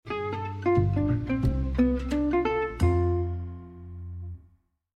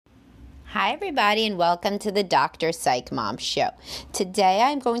Hi, everybody, and welcome to the Dr. Psych Mom Show. Today,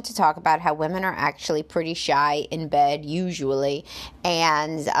 I'm going to talk about how women are actually pretty shy in bed, usually,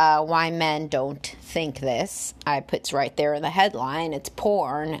 and why men don't think this. I put right there in the headline. It's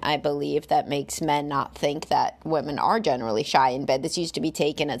porn, I believe, that makes men not think that women are generally shy in bed. This used to be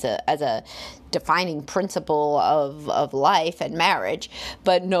taken as a defining principle of life and marriage,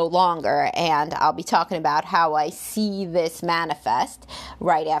 but no longer. And I'll be talking about how I see this manifest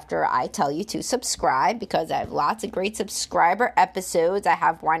right after I tell you to subscribe, because I have lots of great subscriber episodes. I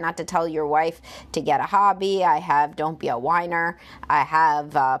have Why Not to Tell Your Wife to Get a Hobby. I have Don't Be a Whiner. I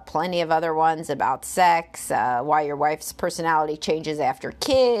have plenty of other ones about sex, why your wife's personality changes after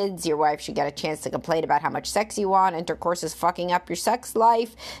kids. Your wife should get a chance to complain about how much sex you want. Intercourse is fucking up your sex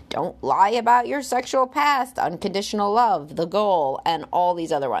life. Don't lie about your sexual past. Unconditional love, the goal, and all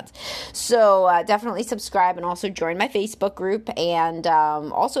these other ones. So definitely subscribe and also join my Facebook group. And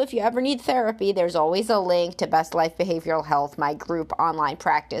also, if you ever need therapy, there's always a link to Best Life Behavioral Health, my group online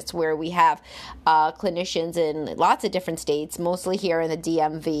practice, where we have clinicians in lots of different states, mostly here in the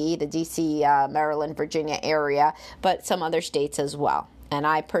DMV, the DC, Maryland, Virginia area, but some other states as well. And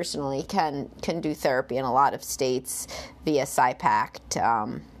I personally can do therapy in a lot of states via SIPACT,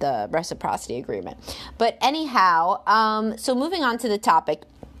 the reciprocity agreement. But anyhow, so moving on to the topic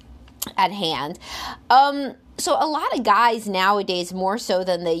at hand. So a lot of guys nowadays, more so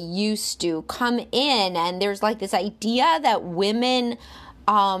than they used to, come in, and there's like this idea that women,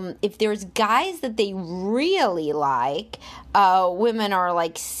 if there's guys that they really like, women are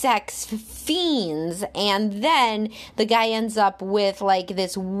like sex fiends, and then the guy ends up with like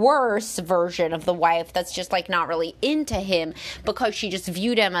this worse version of the wife that's just like not really into him because she just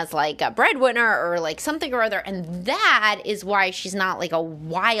viewed him as like a breadwinner or like something or other, and that is why she's not like a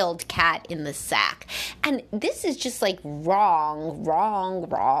wild cat in the sack. And this is just like wrong.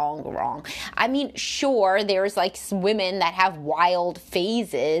 I mean, sure, there's like women that have wild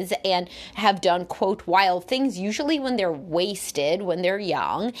phases and have done, quote, wild things, usually when they're wasted, when they're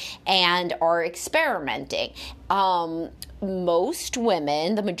young, and are experimenting. Most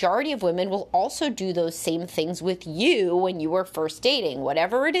women, the majority of women, will also do those same things with you when you were first dating.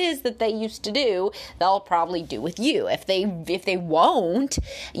 Whatever it is that they used to do, they'll probably do with you. If they won't,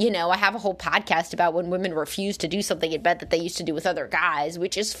 I have a whole podcast about when women refuse to do something in bed that they used to do with other guys,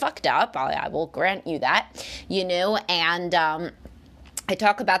 which is fucked up. I will grant you that, and I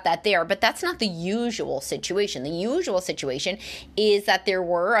talk about that there, but that's not the usual situation. The usual situation is that there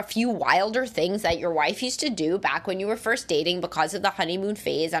were a few wilder things that your wife used to do back when you were first dating because of the honeymoon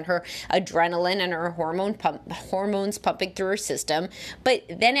phase and her adrenaline and her hormones pumping through her system. But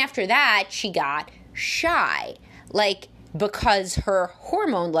then after that, she got shy. Because her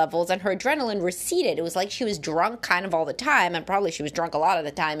hormone levels and her adrenaline receded. It was like she was drunk kind of all the time, and probably she was drunk a lot of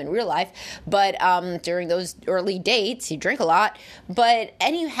the time in real life, but during those early dates, you drink a lot. But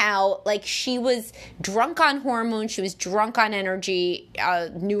anyhow, she was drunk on hormones, she was drunk on energy,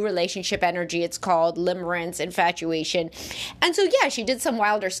 new relationship energy, it's called limerence, infatuation. And so, yeah, she did some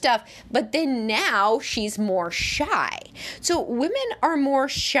wilder stuff, but then now she's more shy. So women are more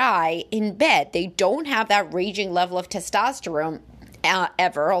shy in bed. They don't have that raging level of testosterone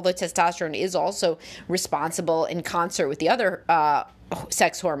ever, although testosterone is also responsible in concert with the other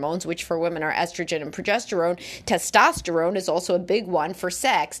sex hormones, which for women are estrogen and progesterone. Testosterone is also a big one for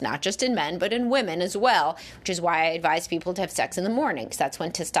sex, not just in men, but in women as well, which is why I advise people to have sex in the morning, because that's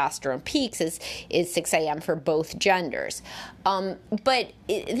when testosterone peaks, is 6 a.m. for both genders. But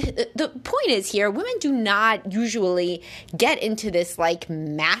the point is here, women do not usually get into this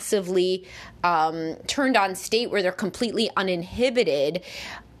massively turned on state where they're completely uninhibited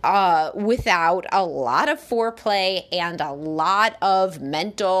without a lot of foreplay and a lot of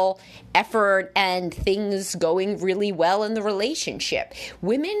mental effort and things going really well in the relationship.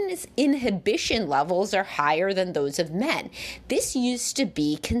 Women's inhibition levels are higher than those of men. This used to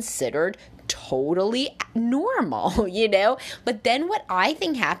be considered totally normal, But then what I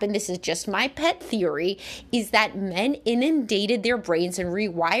think happened, this is just my pet theory, is that men inundated their brains and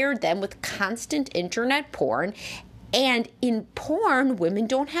rewired them with constant internet porn. And in porn, women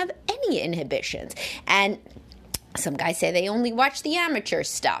don't have any inhibitions. And some guys say they only watch the amateur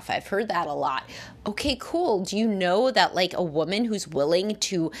stuff. I've heard that a lot. Okay, cool. Do you know that a woman who's willing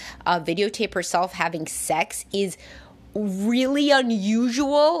to videotape herself having sex is really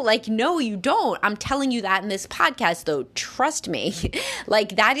unusual? No, you don't. I'm telling you that in this podcast, though. Trust me.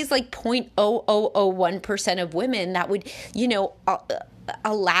 That is 0.0001% of women that would,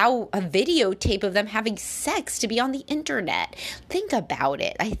 allow a videotape of them having sex to be on the internet. Think about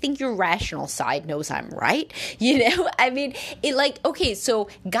it. I think your rational side knows I'm right. I mean, okay, so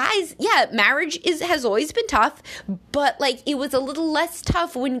guys, yeah, marriage has always been tough, but it was a little less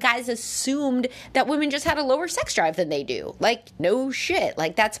tough when guys assumed that women just had a lower sex drive than they do. No shit.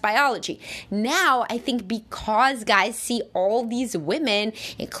 That's biology. Now, I think because guys see all these women,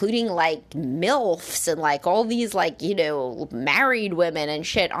 including MILFs and all these married women and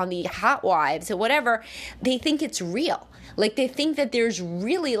shit on the Hot Wives and whatever, they think it's real. They think that there's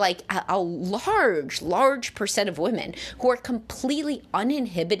really a large percent of women who are completely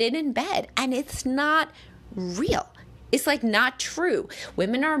uninhibited in bed, and it's not real. It's not true.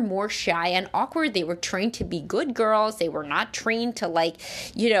 Women are more shy and awkward. They were trained to be good girls. They were not trained to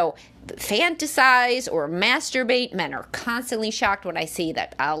fantasize or masturbate. Men are constantly shocked when I say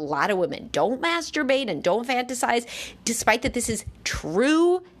that a lot of women don't masturbate and don't fantasize, despite that this is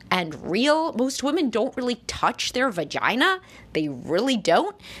true and real. Most women don't really touch their vagina. They really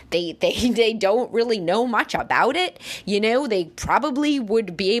don't. They don't really know much about it. They probably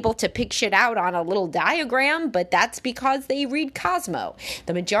would be able to pick shit out on a little diagram, but that's because they read Cosmo.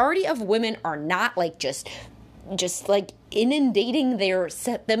 The majority of women are not just inundating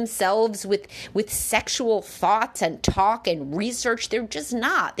themselves with sexual thoughts and talk and research. They're just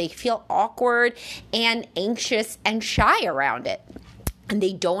not. They feel awkward and anxious and shy around it. And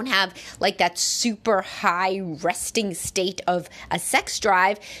they don't have that super high resting state of a sex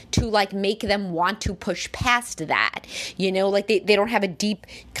drive to make them want to push past that. They don't have a deep,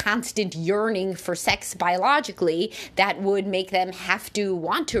 constant yearning for sex biologically that would make them have to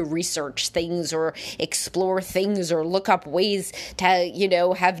want to research things or explore things or look up ways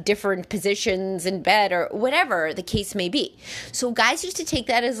to, have different positions in bed or whatever the case may be. So guys used to take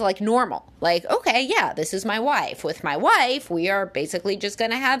that as normal. Okay, yeah, this is my wife. With my wife, we are basically just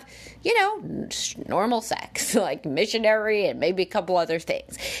going to have, normal sex, missionary and maybe a couple other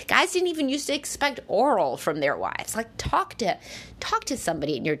things. Guys didn't even used to expect oral from their wives. Talk to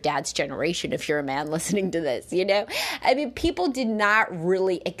somebody in your dad's generation if you're a man listening to this, I mean, people did not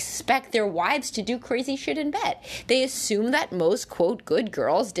really expect their wives to do crazy shit in bed. They assumed that most, quote, good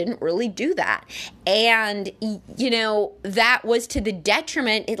girls didn't really do that. And, that was to the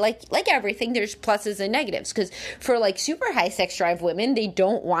detriment. Like everything, there's pluses and negatives. Because for super high sex drive women, they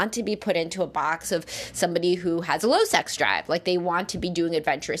don't want to be put into a box of somebody who has a low sex drive. They want to be doing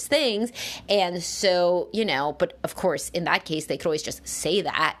adventurous things. And so, but of course, in that case, they could always just say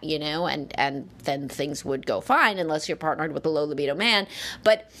that, and then things would go fine unless you're partnered with a low libido man.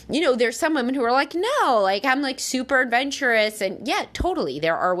 But, there's some women who are no, I'm super adventurous. And yeah, totally.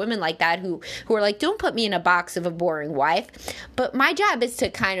 There are women like that who are don't put me in a box of a boring wife. But my job is to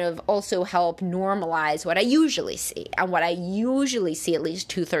kind of also help normalize what I usually see. And what I usually see, at least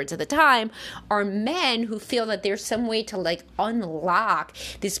 2/3 of the time, are men who feel that there's some way to unlock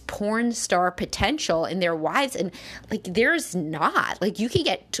this porn star potential in their wives. And there's not. You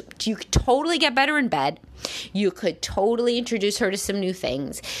could totally get better in bed. You could totally introduce her to some new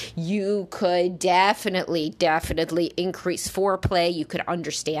things. You could definitely increase foreplay. You could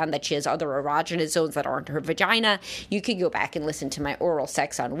understand that she has other erogenous zones that aren't her vagina. You could go back and listen to my oral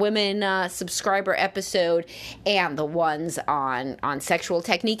sex on women subscriber episode and the ones on sexual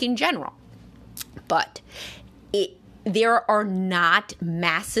technique in general. But there are not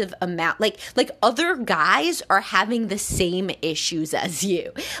massive amount other guys are having the same issues as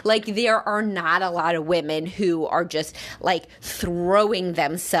you. There are not a lot of women who are just throwing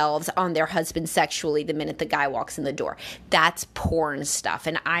themselves on their husband sexually the minute the guy walks in the door. That's porn stuff.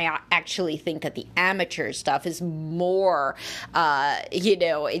 And I actually think that the amateur stuff is more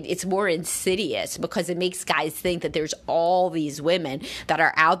it's more insidious because it makes guys think that there's all these women that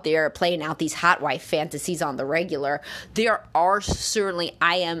are out there playing out these hot wife fantasies on the regular. There are certainly,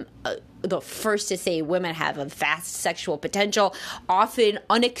 I am the first to say women have a vast sexual potential, often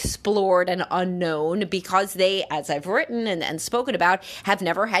unexplored and unknown because they, as I've written and spoken about, have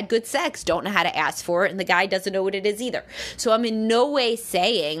never had good sex, don't know how to ask for it, and the guy doesn't know what it is either. So I'm in no way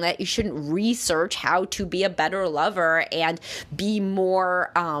saying that you shouldn't research how to be a better lover and be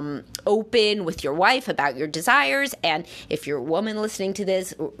more open with your wife about your desires. And if you're a woman listening to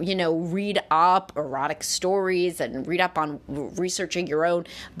this, read up erotic stories and read up on researching your own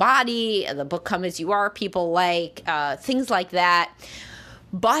body. The book Come As You Are, people things like that.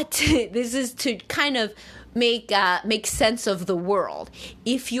 But this is to kind of make sense of the world.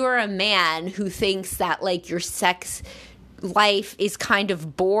 If you're a man who thinks that your sex life is kind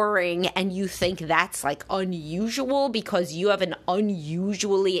of boring and you think that's unusual because you have an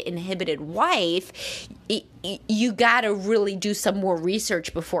unusually inhibited wife, you got to really do some more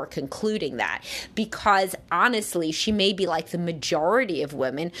research before concluding that, because honestly, she may be like the majority of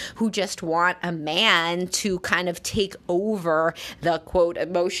women who just want a man to kind of take over the quote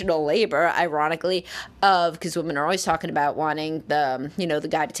emotional labor, ironically, of, because women are always talking about wanting the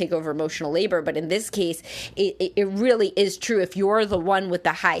guy to take over emotional labor, but in this case, it really is true. If you're the one with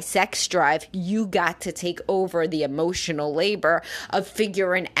the high sex drive, you got to take over the emotional labor of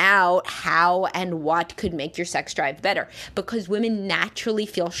figuring out how and what could make your sex drive better, because women naturally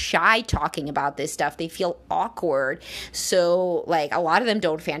feel shy talking about this stuff. They feel awkward. So like a lot of them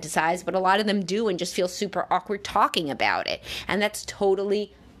don't fantasize, but a lot of them do and just feel super awkward talking about it. And that's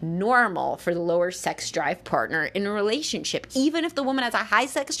totally normal for the lower sex drive partner in a relationship. Even if the woman has a high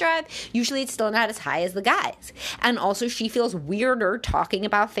sex drive, usually it's still not as high as the guys. And also she feels weirder talking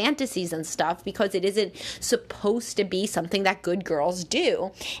about fantasies and stuff because it isn't supposed to be something that good girls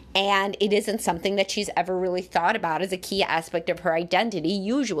do. And it isn't something that she's ever really thought about as a key aspect of her identity,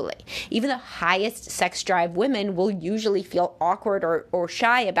 usually. Even the highest sex drive women will usually feel awkward or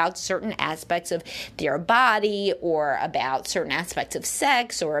shy about certain aspects of their body or about certain aspects of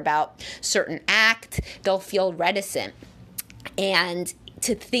sex or about certain act. They'll feel reticent. And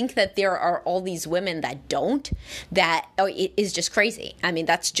to think that there are all these women that don't, it is just crazy. I mean,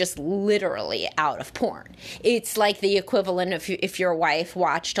 that's just literally out of porn. It's like the equivalent of if your wife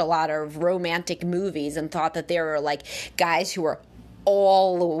watched a lot of romantic movies and thought that there were like guys who were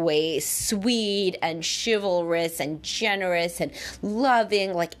always sweet and chivalrous and generous and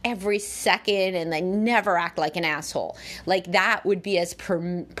loving like every second, and they never act like an asshole. Like that would be as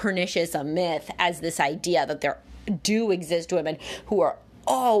pernicious a myth as this idea that there do exist women who are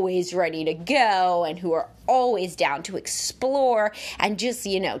always ready to go and who are always down to explore and just,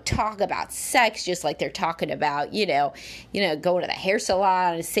 talk about sex just like they're talking about, going to the hair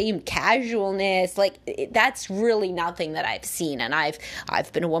salon, same casualness. Like that's really nothing that I've seen. And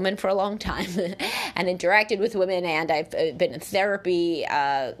I've been a woman for a long time and interacted with women, and I've been in therapy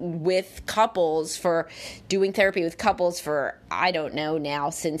with couples for doing therapy with couples for, I don't know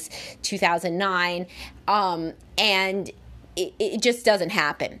now, since 2009. And it just doesn't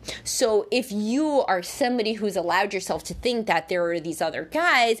happen. So if you are somebody who's allowed yourself to think that there are these other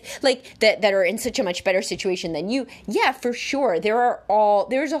guys like that are in such a much better situation than you, yeah, for sure.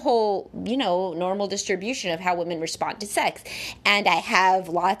 There's a whole, normal distribution of how women respond to sex. And I have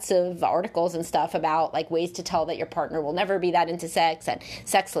lots of articles and stuff about like ways to tell that your partner will never be that into sex and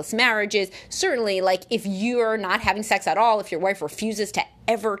sexless marriages. Certainly, like if you're not having sex at all, if your wife refuses to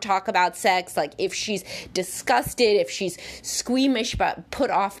ever talk about sex, like if she's disgusted, if she's squeamish but put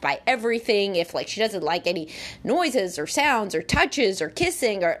off by everything, if like she doesn't like any noises or sounds or touches or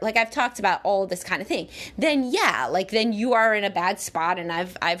kissing, or like I've talked about all of this kind of thing, then yeah, like then you are in a bad spot. And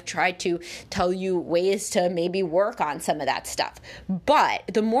I've tried to tell you ways to maybe work on some of that stuff. But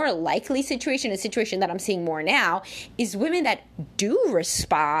the more likely situation, a situation that I'm seeing more now, is women that do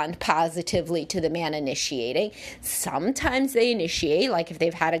respond positively to the man initiating. Sometimes they initiate, like if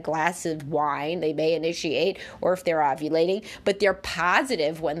they've had a glass of wine, they may initiate, or if they're ovulating, but they're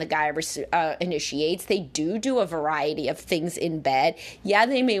positive when the guy initiates. They do a variety of things in bed. Yeah,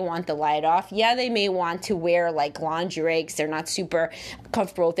 they may want the light off. Yeah, they may want to wear like lingerie because they're not super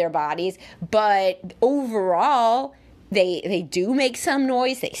comfortable with their bodies. But overall, they do make some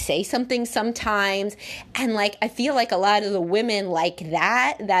noise. They say something sometimes. And like, I feel like a lot of the women like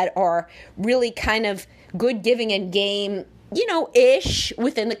that are really kind of good giving and game, ish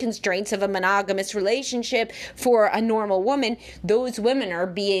within the constraints of a monogamous relationship for a normal woman. Those women are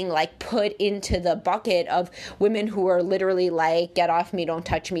being like put into the bucket of women who are literally like, get off me, don't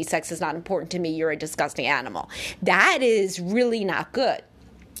touch me, sex is not important to me, you're a disgusting animal. That is really not good.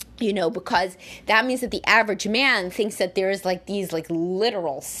 Because that means that the average man thinks that there's like these like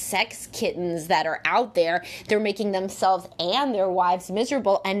literal sex kittens that are out there. They're making themselves and their wives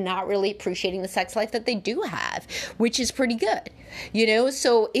miserable and not really appreciating the sex life that they do have, which is pretty good.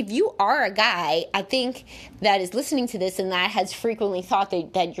 So if you are a guy, I think, that is listening to this and that has frequently thought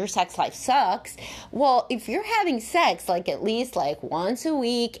that your sex life sucks, well, if you're having sex like at least like once a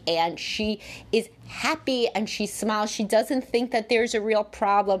week and she is happy and she smiles, she doesn't think that there's a real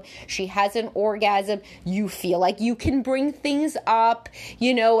problem, she has an orgasm, you feel like you can bring things up,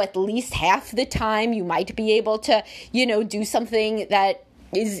 at least half the time, you might be able to, do something that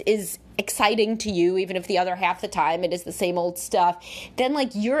is exciting to you, even if the other half the time it is the same old stuff, then like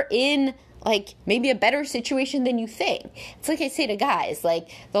you're in like maybe a better situation than you think. It's like I say to guys, like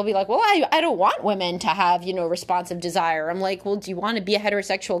they'll be like, well, I don't want women to have, responsive desire. I'm like, well, do you want to be a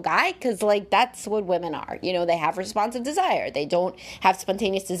heterosexual guy? Because like that's what women are. They have responsive desire. They don't have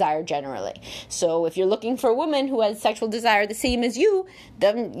spontaneous desire generally. So if you're looking for a woman who has sexual desire the same as you,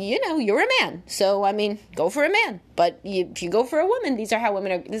 then you're a man. So I mean, go for a man. But if you go for a woman, this is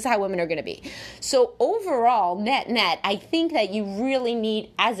how women are going to be. So overall, net, I think that you really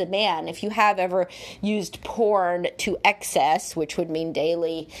need, as a man, if you have ever used porn to excess, which would mean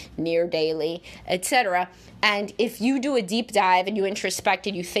daily, near daily, etc., and if you do a deep dive and you introspect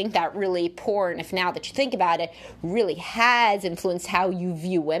and you think that really porn, if now that you think about it, really has influenced how you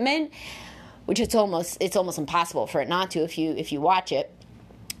view women, which it's almost impossible for it not to if you watch it.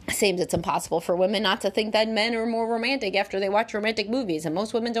 Same as it's impossible for women not to think that men are more romantic after they watch romantic movies. And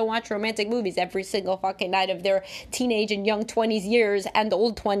most women don't watch romantic movies every single fucking night of their teenage and young 20s years and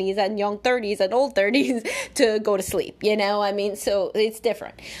old 20s and young 30s and old 30s to go to sleep. I mean, so it's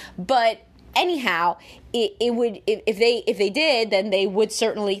different. But anyhow, it would, if they did, then they would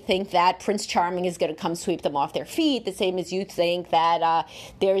certainly think that Prince Charming is going to come sweep them off their feet, the same as you think that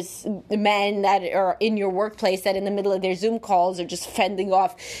there's men that are in your workplace that in the middle of their Zoom calls are just fending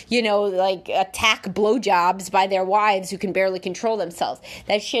off, like attack blowjobs by their wives who can barely control themselves.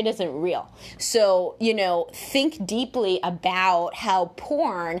 That shit isn't real. So, think deeply about how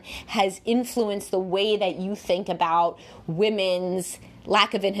porn has influenced the way that you think about women's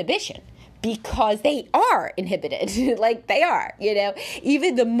lack of inhibition. Because they are inhibited, like they are,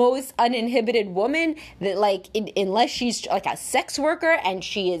 even the most uninhibited woman that unless she's like a sex worker and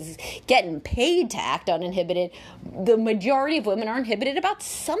she is getting paid to act uninhibited, the majority of women are inhibited about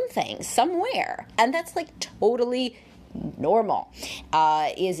something, somewhere. And that's like totally normal.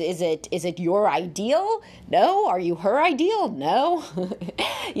 Is it your ideal? No. Are you her ideal? No.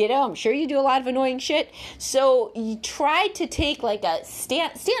 I'm sure you do a lot of annoying shit. So you try to take like a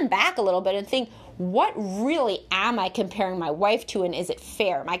stand back a little bit and think, what really am I comparing my wife to, and is it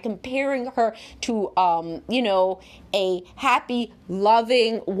fair? Am I comparing her to, a happy,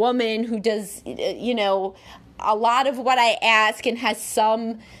 loving woman who does, a lot of what I ask and has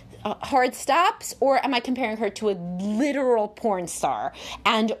some hard stops, or am I comparing her to a literal porn star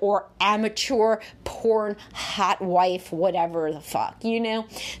and or amateur porn hot wife, whatever the fuck,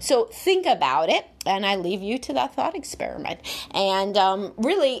 So think about it, and I leave you to that thought experiment. And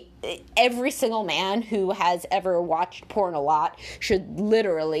really, every single man who has ever watched porn a lot should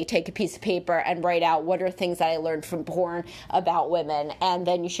literally take a piece of paper and write out what are things that I learned from porn about women, and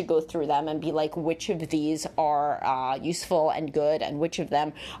then you should go through them and be like, which of these are useful and good, and which of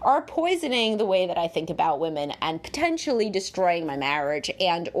them are poisoning the way that I think about women and potentially destroying my marriage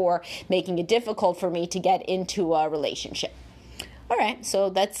and or making it difficult for me to get into a relationship. All right, so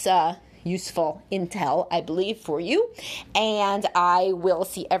that's useful intel, I believe, for you. And I will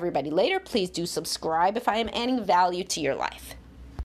see everybody later. Please do subscribe if I am adding value to your life.